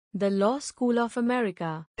The Law School of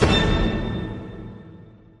America.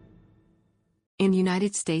 In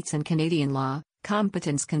United States and Canadian law,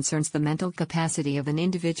 competence concerns the mental capacity of an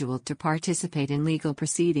individual to participate in legal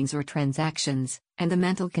proceedings or transactions, and the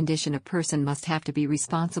mental condition a person must have to be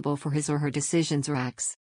responsible for his or her decisions or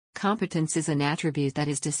acts. Competence is an attribute that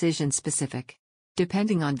is decision-specific.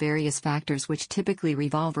 Depending on various factors which typically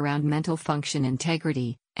revolve around mental function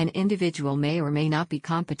integrity, an individual may or may not be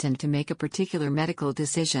competent to make a particular medical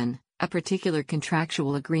decision, a particular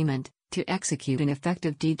contractual agreement, to execute an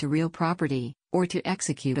effective deed to real property, or to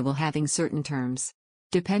execute a will having certain terms.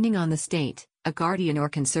 Depending on the state, a guardian or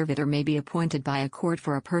conservator may be appointed by a court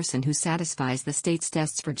for a person who satisfies the state's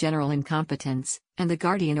tests for general incompetence, and the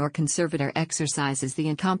guardian or conservator exercises the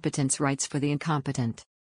incompetence rights for the incompetent.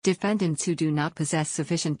 Defendants who do not possess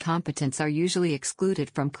sufficient competence are usually excluded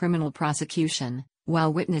from criminal prosecution,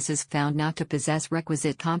 while witnesses found not to possess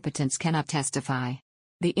requisite competence cannot testify.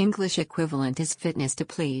 The English equivalent is fitness to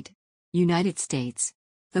plead. United States.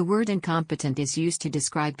 The word incompetent is used to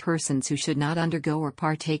describe persons who should not undergo or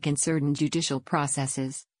partake in certain judicial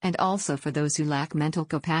processes, and also for those who lack mental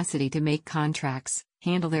capacity to make contracts,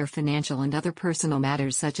 handle their financial and other personal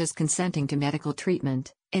matters such as consenting to medical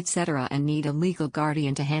treatment, etc., and need a legal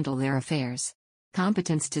guardian to handle their affairs.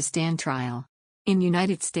 Competence to stand trial. In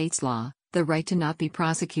United States law, the right to not be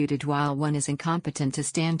prosecuted while one is incompetent to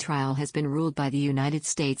stand trial has been ruled by the United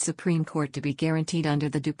States Supreme Court to be guaranteed under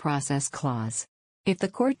the Due Process Clause. If the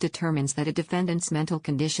court determines that a defendant's mental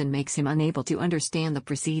condition makes him unable to understand the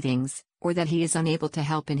proceedings, or that he is unable to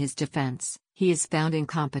help in his defense, he is found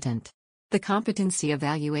incompetent. The competency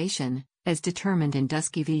evaluation, as determined in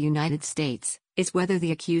Dusky v. United States, is whether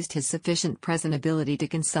the accused has sufficient present ability to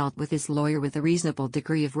consult with his lawyer with a reasonable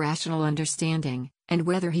degree of rational understanding, and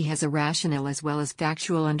whether he has a rational as well as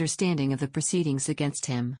factual understanding of the proceedings against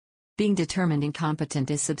him. Being determined incompetent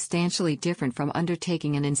is substantially different from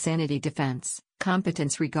undertaking an insanity defense.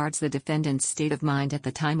 Competence regards the defendant's state of mind at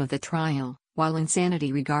the time of the trial, while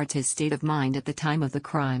insanity regards his state of mind at the time of the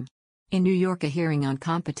crime. In New York, a hearing on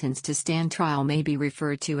competence to stand trial may be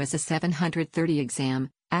referred to as a 730 exam,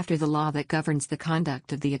 after the law that governs the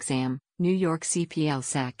conduct of the exam, New York CPL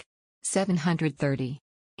Sec. 730.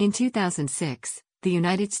 In 2006, the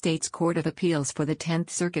United States Court of Appeals for the 10th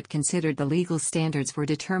Circuit considered the legal standards for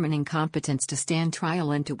determining competence to stand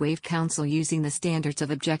trial and to waive counsel using the standards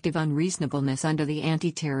of objective unreasonableness under the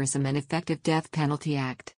Anti-Terrorism and Effective Death Penalty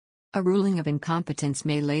Act. A ruling of incompetence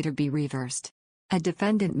may later be reversed. A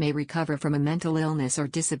defendant may recover from a mental illness or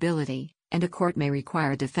disability, and a court may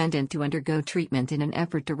require a defendant to undergo treatment in an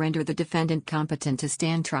effort to render the defendant competent to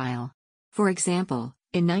stand trial. For example,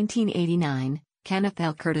 in 1989, Kenneth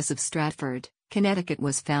L. Curtis of Stratford, Connecticut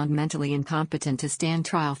was found mentally incompetent to stand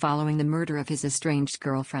trial following the murder of his estranged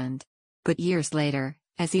girlfriend. But years later,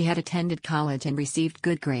 as he had attended college and received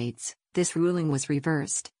good grades, this ruling was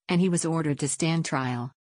reversed, and he was ordered to stand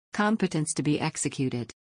trial. Competence to be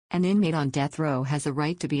executed. An inmate on death row has a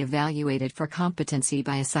right to be evaluated for competency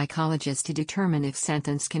by a psychologist to determine if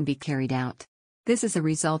sentence can be carried out. This is a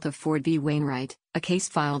result of Ford v. Wainwright, a case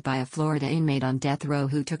filed by a Florida inmate on death row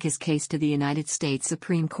who took his case to the United States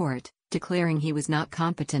Supreme Court, declaring he was not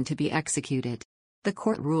competent to be executed. The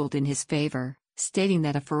court ruled in his favor, stating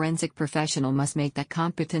that a forensic professional must make that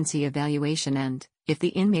competency evaluation and, if the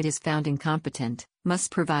inmate is found incompetent,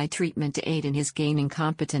 must provide treatment to aid in his gaining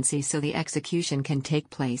competency so the execution can take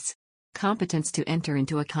place. Competence to enter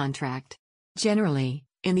into a contract. Generally,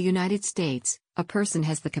 in the United States, a person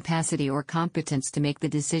has the capacity or competence to make the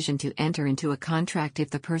decision to enter into a contract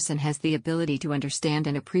if the person has the ability to understand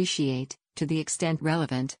and appreciate, to the extent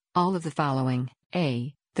relevant, all of the following: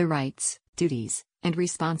 a. The rights, duties, and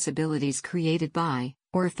responsibilities created by,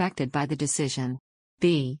 or affected by the decision.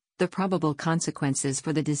 b. The probable consequences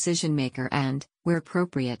for the decision maker and, where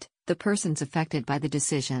appropriate, the persons affected by the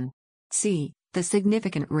decision. c. The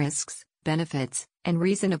significant risks, benefits, and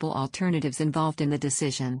reasonable alternatives involved in the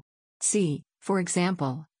decision. c. For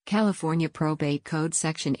example, California Probate Code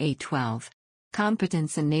Section 812.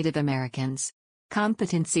 Competence in Native Americans.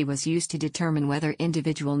 Competency was used to determine whether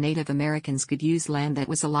individual Native Americans could use land that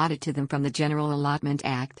was allotted to them from the General Allotment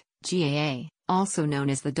Act, GAA, also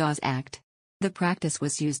known as the Dawes Act. The practice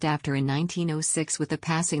was used after in 1906 with the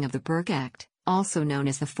passing of the Burke Act, also known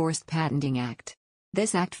as the Forced Patenting Act.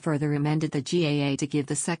 This act further amended the GAA to give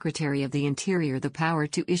the Secretary of the Interior the power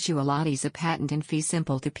to issue allottees a patent in fee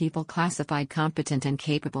simple to people classified competent and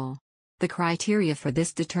capable. The criteria for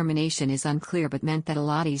this determination is unclear but meant that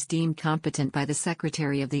allottees deemed competent by the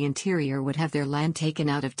Secretary of the Interior would have their land taken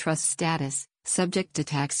out of trust status, subject to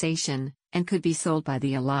taxation, and could be sold by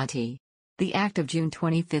the allottee. The Act of June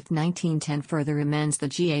 25, 1910 further amends the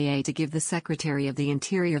GAA to give the Secretary of the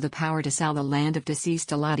Interior the power to sell the land of deceased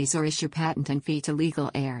allottees or issue patent and fee to legal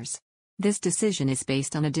heirs. This decision is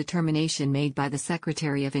based on a determination made by the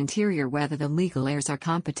Secretary of Interior whether the legal heirs are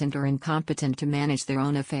competent or incompetent to manage their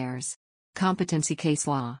own affairs. Competency case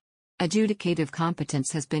law. Adjudicative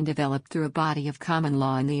competence has been developed through a body of common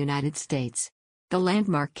law in the United States. The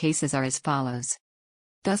landmark cases are as follows.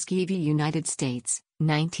 Dusky v. United States,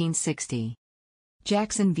 1960.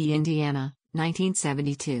 Jackson v. Indiana,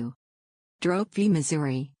 1972. Drope v.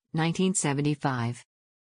 Missouri, 1975.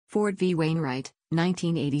 Ford v. Wainwright,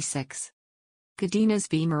 1986. Cadenas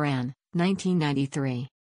v. Moran, 1993.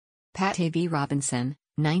 Pate v. Robinson,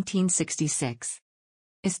 1966.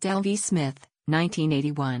 Estelle v. Smith,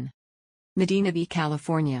 1981. Medina v.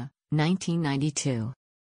 California, 1992.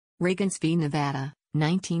 Reagans v. Nevada,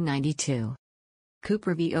 1992.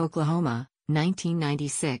 Cooper v. Oklahoma,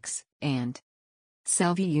 1996, and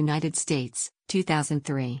Selby, United States,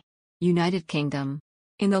 2003. United Kingdom.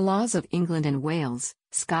 In the laws of England and Wales,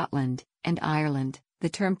 Scotland, and Ireland, the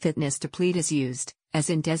term fitness to plead is used,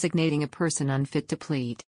 as in designating a person unfit to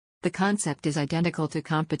plead. The concept is identical to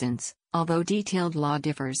competence, although detailed law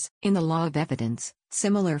differs. In the law of evidence,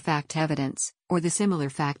 similar fact evidence, or the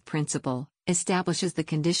similar fact principle, establishes the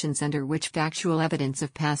conditions under which factual evidence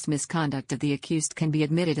of past misconduct of the accused can be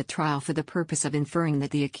admitted at trial for the purpose of inferring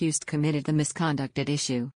that the accused committed the misconduct at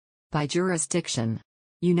issue. By jurisdiction.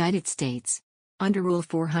 United States. Under Rule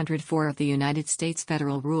 404 of the United States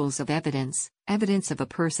Federal Rules of Evidence, evidence of a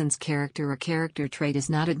person's character or character trait is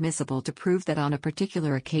not admissible to prove that on a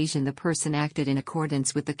particular occasion the person acted in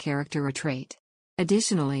accordance with the character or trait.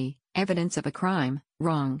 Additionally, evidence of a crime,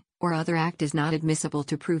 wrong, or other act is not admissible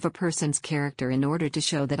to prove a person's character in order to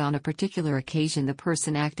show that on a particular occasion the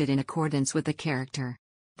person acted in accordance with the character.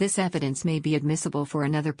 This evidence may be admissible for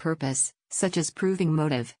another purpose, such as proving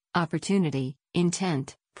motive, opportunity,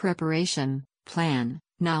 intent, preparation, plan,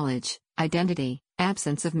 knowledge, identity,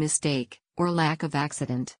 absence of mistake, or lack of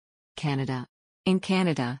accident. Canada. In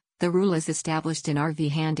Canada, the rule is established in R. v.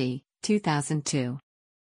 Handy, 2002.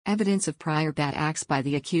 Evidence of prior bad acts by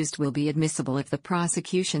the accused will be admissible if the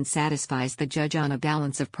prosecution satisfies the judge on a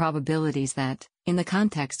balance of probabilities that, in the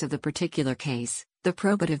context of the particular case, the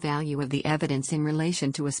probative value of the evidence in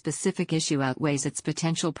relation to a specific issue outweighs its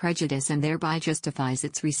potential prejudice and thereby justifies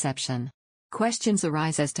its reception. Questions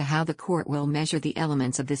arise as to how the court will measure the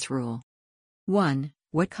elements of this rule. 1.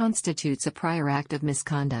 What constitutes a prior act of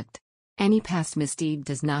misconduct? Any past misdeed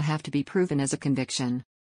does not have to be proven as a conviction.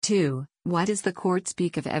 2. Why does the court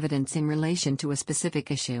speak of evidence in relation to a specific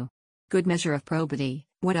issue? Good measure of probity.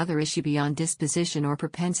 What other issue beyond disposition or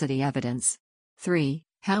propensity evidence? 3.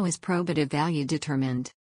 How is probative value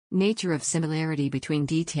determined? Nature of similarity between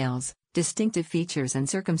details, distinctive features and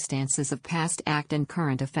circumstances of past act and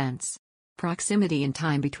current offense. Proximity in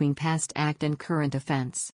time between past act and current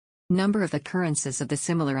offense. Number of occurrences of the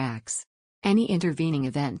similar acts. Any intervening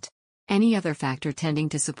event. Any other factor tending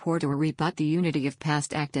to support or rebut the unity of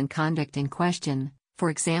past act and conduct in question, for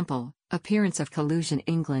example, appearance of collusion.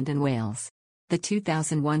 England and Wales. The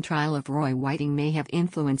 2001 trial of Roy Whiting may have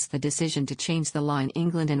influenced the decision to change the law in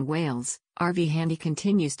England and Wales. R. v. Handy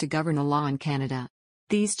continues to govern the law in Canada.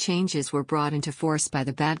 These changes were brought into force by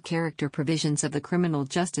the bad character provisions of the Criminal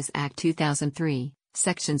Justice Act 2003,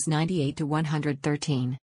 sections 98 to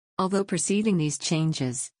 113. Although preceding these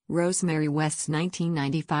changes, Rosemary West's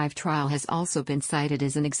 1995 trial has also been cited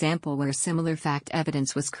as an example where similar fact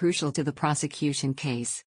evidence was crucial to the prosecution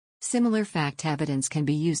case. Similar fact evidence can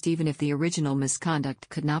be used even if the original misconduct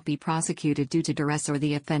could not be prosecuted due to duress or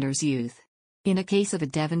the offender's youth. In a case of a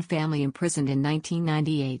Devon family imprisoned in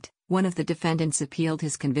 1998, one of the defendants appealed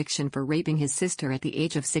his conviction for raping his sister at the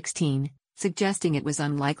age of 16, suggesting it was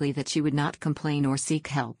unlikely that she would not complain or seek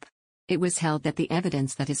help. It was held that the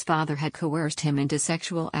evidence that his father had coerced him into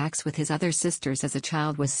sexual acts with his other sisters as a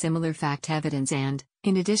child was similar fact evidence and,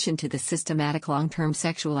 in addition to the systematic long-term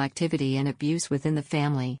sexual activity and abuse within the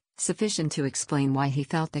family, sufficient to explain why he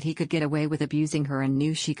felt that he could get away with abusing her and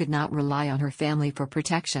knew she could not rely on her family for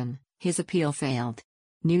protection. His appeal failed.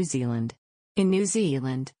 New Zealand. In New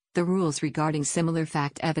Zealand, the rules regarding similar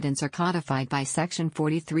fact evidence are codified by Section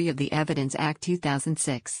 43 of the Evidence Act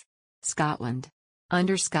 2006. Scotland.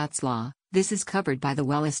 Under Scots law, this is covered by the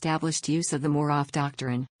well-established use of the More-Off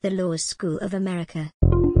Doctrine. The Law School of America.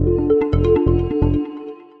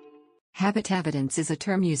 Habit evidence is a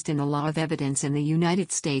term used in the law of evidence in the United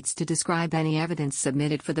States to describe any evidence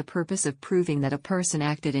submitted for the purpose of proving that a person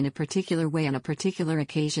acted in a particular way on a particular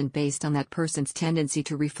occasion based on that person's tendency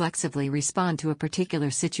to reflexively respond to a particular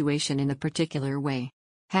situation in a particular way.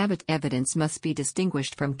 Habit evidence must be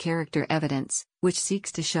distinguished from character evidence, which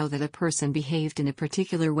seeks to show that a person behaved in a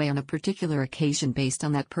particular way on a particular occasion based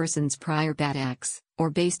on that person's prior bad acts, or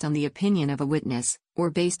based on the opinion of a witness, or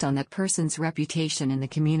based on that person's reputation in the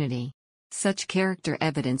community. Such character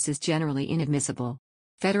evidence is generally inadmissible.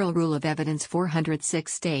 Federal Rule of Evidence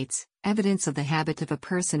 406 states, evidence of the habit of a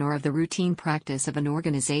person or of the routine practice of an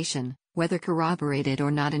organization, whether corroborated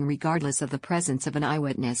or not and regardless of the presence of an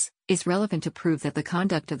eyewitness, is relevant to prove that the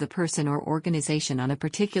conduct of the person or organization on a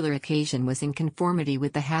particular occasion was in conformity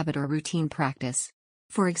with the habit or routine practice.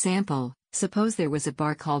 For example, suppose there was a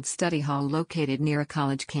bar called Study Hall located near a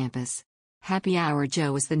college campus. Happy Hour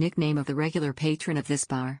Joe is the nickname of the regular patron of this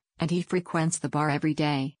bar, and he frequents the bar every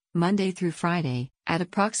day, Monday through Friday, at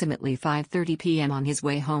approximately 5:30 p.m. on his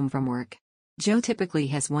way home from work. Joe typically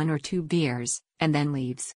has 1 or 2 beers, and then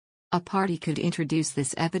leaves. A party could introduce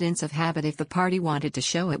this evidence of habit if the party wanted to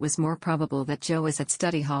show it was more probable that Joe is at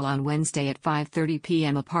Study Hall on Wednesday at 5:30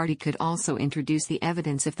 p.m. A party could also introduce the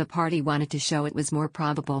evidence if the party wanted to show it was more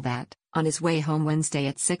probable that, on his way home Wednesday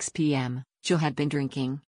at 6 p.m., Joe had been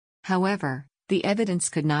drinking. However, the evidence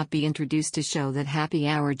could not be introduced to show that Happy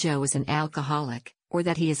Hour Joe is an alcoholic, or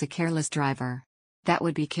that he is a careless driver. That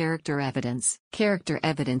would be character evidence. Character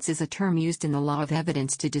evidence is a term used in the law of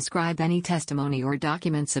evidence to describe any testimony or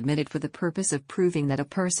document submitted for the purpose of proving that a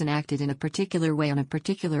person acted in a particular way on a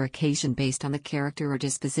particular occasion based on the character or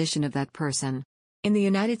disposition of that person. In the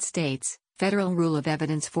United States, Federal Rule of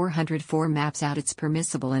Evidence 404 maps out its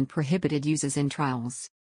permissible and prohibited uses in trials.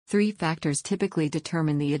 3 factors typically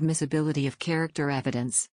determine the admissibility of character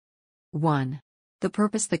evidence. 1. The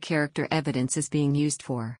purpose the character evidence is being used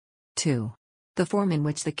for. 2. The form in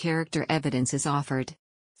which the character evidence is offered.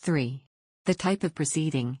 3. The type of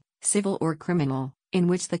proceeding, civil or criminal, in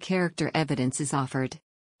which the character evidence is offered.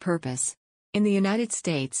 Purpose. In the United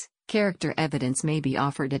States, character evidence may be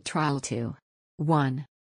offered at trial to 1.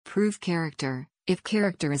 Prove character, if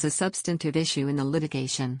character is a substantive issue in the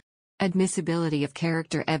litigation. Admissibility of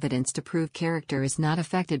character evidence to prove character is not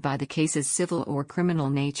affected by the case's civil or criminal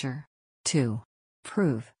nature. 2.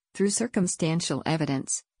 Prove, through circumstantial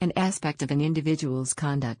evidence, an aspect of an individual's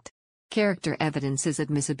conduct. Character evidence's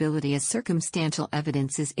admissibility as circumstantial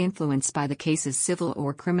evidence is influenced by the case's civil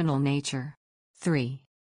or criminal nature. 3.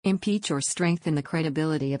 Impeach or strengthen the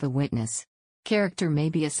credibility of a witness. Character may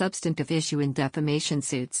be a substantive issue in defamation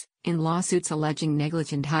suits, in lawsuits alleging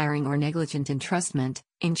negligent hiring or negligent entrustment,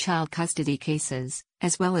 in child custody cases,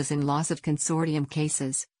 as well as in loss of consortium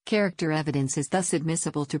cases. Character evidence is thus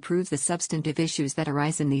admissible to prove the substantive issues that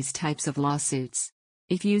arise in these types of lawsuits.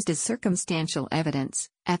 If used as circumstantial evidence,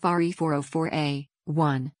 FRE 404A,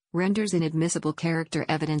 1, renders inadmissible character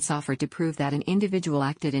evidence offered to prove that an individual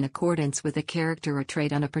acted in accordance with a character or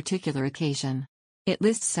trait on a particular occasion. It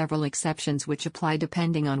lists several exceptions which apply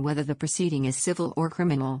depending on whether the proceeding is civil or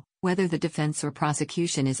criminal, whether the defense or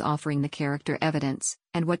prosecution is offering the character evidence,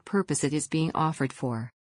 and what purpose it is being offered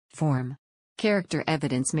for. Form. Character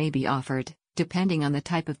evidence may be offered, depending on the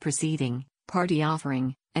type of proceeding, party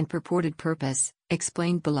offering, and purported purpose,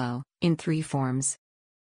 explained below, in 3 forms.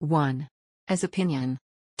 1. As opinion.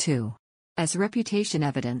 2. As reputation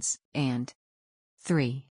evidence, and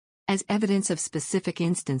 3. As evidence of specific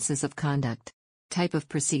instances of conduct. Type of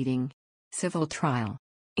proceeding. Civil trial.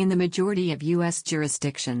 In the majority of U.S.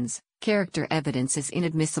 jurisdictions, character evidence is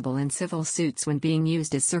inadmissible in civil suits when being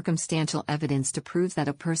used as circumstantial evidence to prove that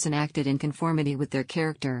a person acted in conformity with their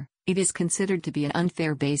character. It is considered to be an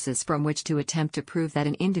unfair basis from which to attempt to prove that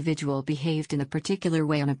an individual behaved in a particular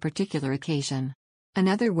way on a particular occasion.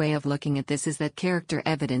 Another way of looking at this is that character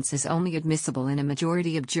evidence is only admissible in a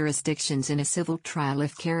majority of jurisdictions in a civil trial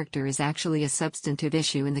if character is actually a substantive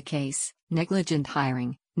issue in the case, negligent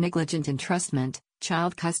hiring, negligent entrustment,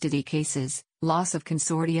 child custody cases, loss of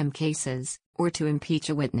consortium cases, or to impeach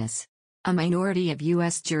a witness. A minority of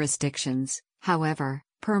U.S. jurisdictions, however,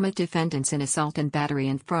 permit defendants in assault and battery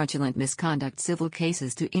and fraudulent misconduct civil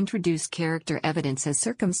cases to introduce character evidence as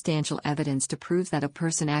circumstantial evidence to prove that a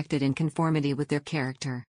person acted in conformity with their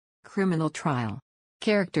character. Criminal trial.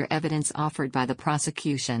 Character evidence offered by the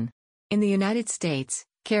prosecution. In the United States,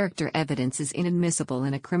 character evidence is inadmissible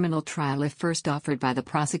in a criminal trial if first offered by the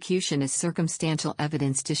prosecution as circumstantial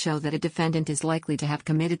evidence to show that a defendant is likely to have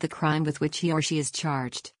committed the crime with which he or she is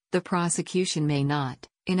charged. The prosecution may not,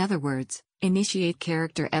 in other words, initiate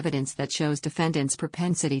character evidence that shows defendant's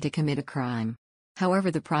propensity to commit a crime.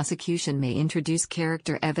 However, the prosecution may introduce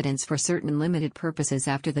character evidence for certain limited purposes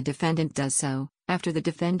after the defendant does so, after the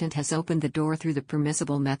defendant has opened the door through the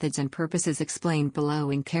permissible methods and purposes explained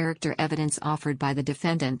below in character evidence offered by the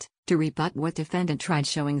defendant, to rebut what defendant tried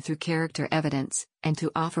showing through character evidence, and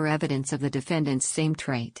to offer evidence of the defendant's same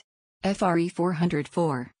trait. FRE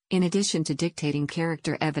 404, in addition to dictating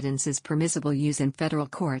character evidence's permissible use in federal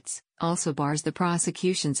courts, also bars the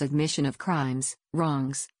prosecution's admission of crimes,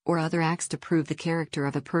 wrongs, or other acts to prove the character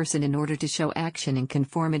of a person in order to show action in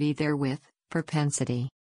conformity therewith, propensity.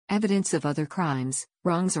 Evidence of other crimes,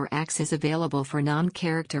 wrongs or acts is available for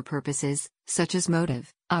non-character purposes, such as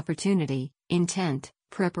motive, opportunity, intent,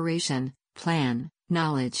 preparation, plan,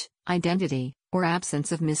 knowledge, identity, or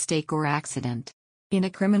absence of mistake or accident. In a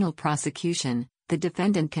criminal prosecution, the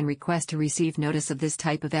defendant can request to receive notice of this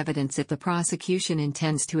type of evidence if the prosecution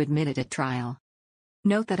intends to admit it at trial.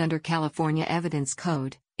 Note that under California Evidence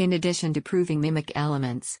Code, in addition to proving mimic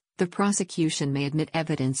elements, the prosecution may admit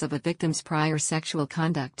evidence of a victim's prior sexual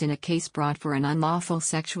conduct in a case brought for an unlawful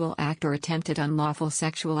sexual act or attempted unlawful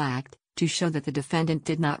sexual act, to show that the defendant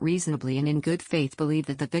did not reasonably and in good faith believe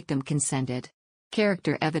that the victim consented.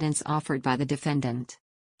 Character evidence offered by the defendant.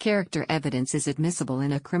 Character evidence is admissible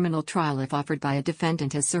in a criminal trial if offered by a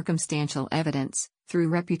defendant as circumstantial evidence, through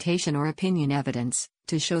reputation or opinion evidence,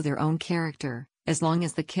 to show their own character, as long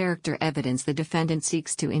as the character evidence the defendant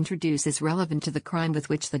seeks to introduce is relevant to the crime with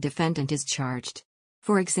which the defendant is charged.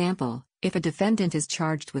 For example, if a defendant is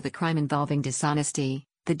charged with a crime involving dishonesty,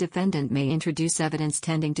 the defendant may introduce evidence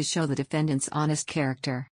tending to show the defendant's honest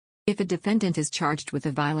character. If a defendant is charged with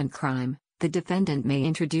a violent crime, the defendant may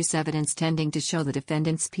introduce evidence tending to show the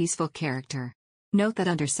defendant's peaceful character. Note that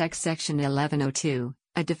under Section 1102,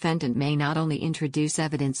 a defendant may not only introduce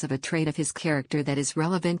evidence of a trait of his character that is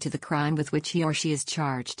relevant to the crime with which he or she is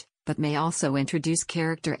charged, but may also introduce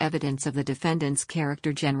character evidence of the defendant's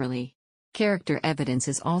character generally. Character evidence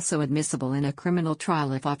is also admissible in a criminal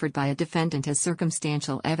trial if offered by a defendant as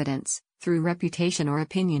circumstantial evidence, through reputation or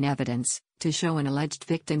opinion evidence, to show an alleged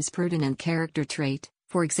victim's pertinent character trait,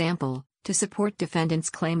 for example, to support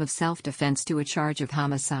defendant's claim of self-defense to a charge of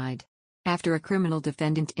homicide. After a criminal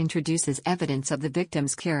defendant introduces evidence of the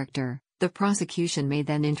victim's character, the prosecution may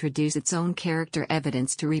then introduce its own character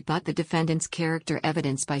evidence to rebut the defendant's character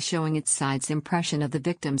evidence by showing its side's impression of the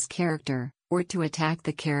victim's character, or to attack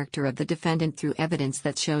the character of the defendant through evidence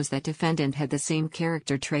that shows that defendant had the same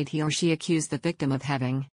character trait he or she accused the victim of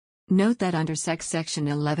having. Note that under Section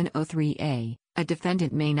 1103A, a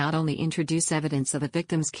defendant may not only introduce evidence of a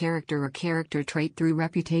victim's character or character trait through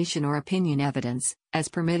reputation or opinion evidence, as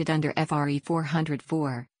permitted under FRE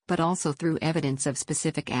 404, but also through evidence of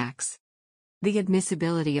specific acts. The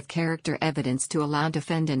admissibility of character evidence to allow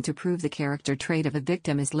defendant to prove the character trait of a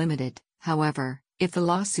victim is limited, however, if the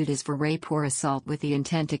lawsuit is for rape or assault with the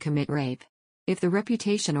intent to commit rape. If the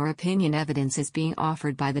reputation or opinion evidence is being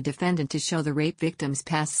offered by the defendant to show the rape victim's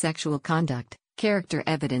past sexual conduct, character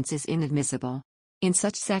evidence is inadmissible. In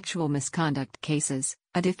such sexual misconduct cases,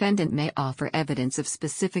 a defendant may offer evidence of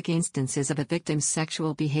specific instances of a victim's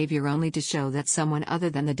sexual behavior only to show that someone other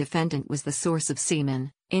than the defendant was the source of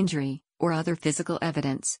semen, injury, or other physical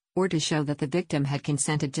evidence, or to show that the victim had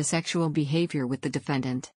consented to sexual behavior with the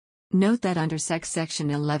defendant. Note that under Section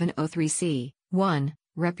 1103C, 1,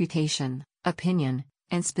 reputation, opinion,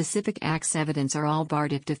 and specific acts evidence are all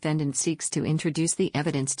barred if defendant seeks to introduce the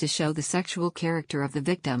evidence to show the sexual character of the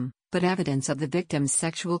victim, but evidence of the victim's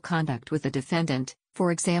sexual conduct with the defendant,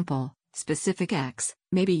 for example, specific acts,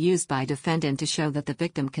 may be used by defendant to show that the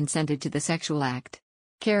victim consented to the sexual act.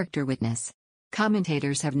 Character witness.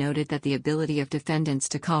 Commentators have noted that the ability of defendants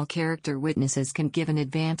to call character witnesses can give an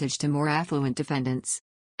advantage to more affluent defendants.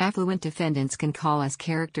 Affluent defendants can call as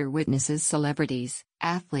character witnesses celebrities,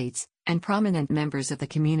 athletes, and prominent members of the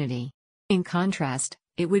community. In contrast,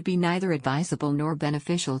 it would be neither advisable nor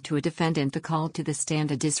beneficial to a defendant to call to the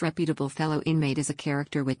stand a disreputable fellow inmate as a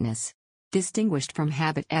character witness. Distinguished from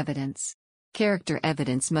habit evidence. Character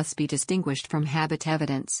evidence must be distinguished from habit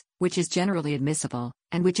evidence, which is generally admissible,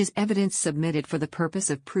 and which is evidence submitted for the purpose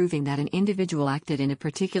of proving that an individual acted in a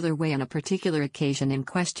particular way on a particular occasion in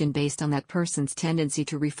question based on that person's tendency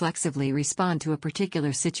to reflexively respond to a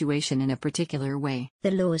particular situation in a particular way.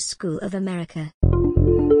 The Law School of America.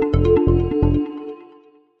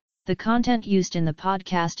 The content used in the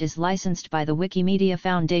podcast is licensed by the Wikimedia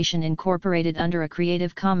Foundation Incorporated under a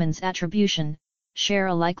Creative Commons Attribution, Share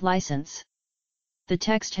Alike license. The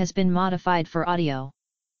text has been modified for audio.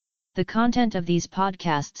 The content of these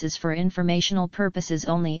podcasts is for informational purposes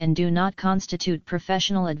only and do not constitute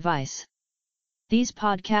professional advice. These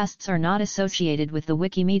podcasts are not associated with the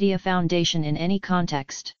Wikimedia Foundation in any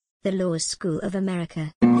context. The Law School of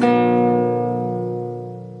America.